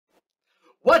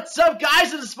What's up,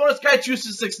 guys? This is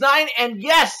Guy2669, and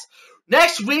yes,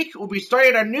 next week we'll be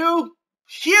starting our new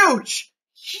huge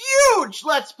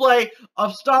Let's Play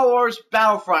of Star Wars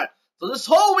Battlefront. So this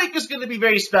whole week is going to be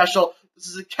very special. This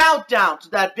is a countdown to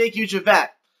that big, huge event.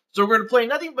 So we're going to play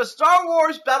nothing but Star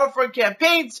Wars Battlefront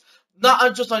campaigns,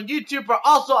 not just on YouTube, but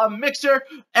also on Mixer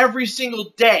every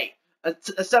single day,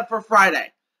 except for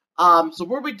Friday. So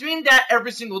we'll be doing that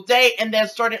every single day, and then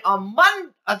starting on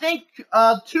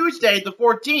Tuesday, the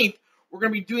 14th, we're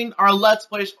going to be doing our Let's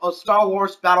Play of Star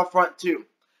Wars Battlefront 2.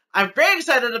 I'm very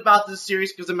excited about this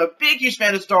series because I'm a big, huge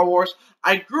fan of Star Wars.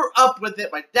 I grew up with it.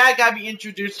 My dad got me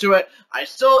introduced to it. I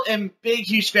still am a big,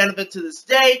 huge fan of it to this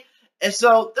day. And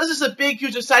so this is a big,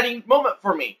 huge, exciting moment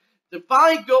for me to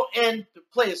finally go in to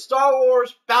play a Star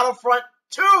Wars Battlefront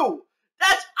 2.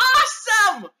 That's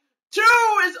awesome! 2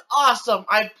 is awesome.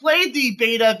 I played the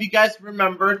beta, if you guys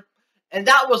remembered, and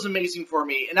that was amazing for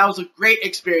me, and that was a great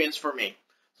experience for me.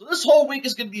 So this whole week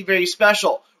is going to be very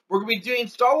special. We're going to be doing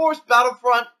Star Wars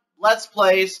Battlefront Let's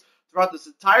Plays throughout this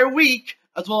entire week,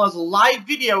 as well as a live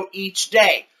video each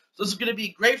day. So this is going to be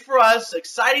great for us,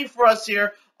 exciting for us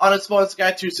here on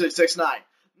Guy2669.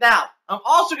 Now, I'm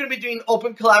also going to be doing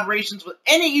open collaborations with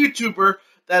any YouTuber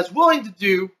that is willing to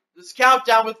do this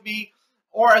countdown with me,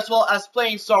 or as well as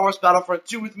playing Star Wars Battlefront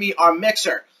 2 with me on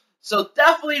Mixer. So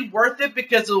definitely worth it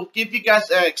because it will give you guys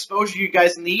the exposure you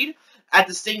guys need. At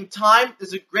the same time,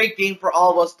 it's a great game for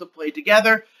all of us to play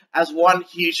together as one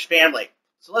huge family.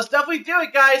 So let's definitely do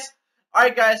it, guys.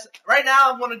 Alright, guys. Right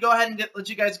now, I'm going to go ahead and let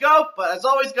you guys go. But as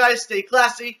always, guys, stay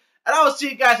classy. And I will see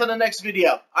you guys on the next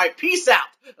video. Alright, peace out.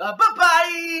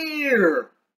 Bye-bye.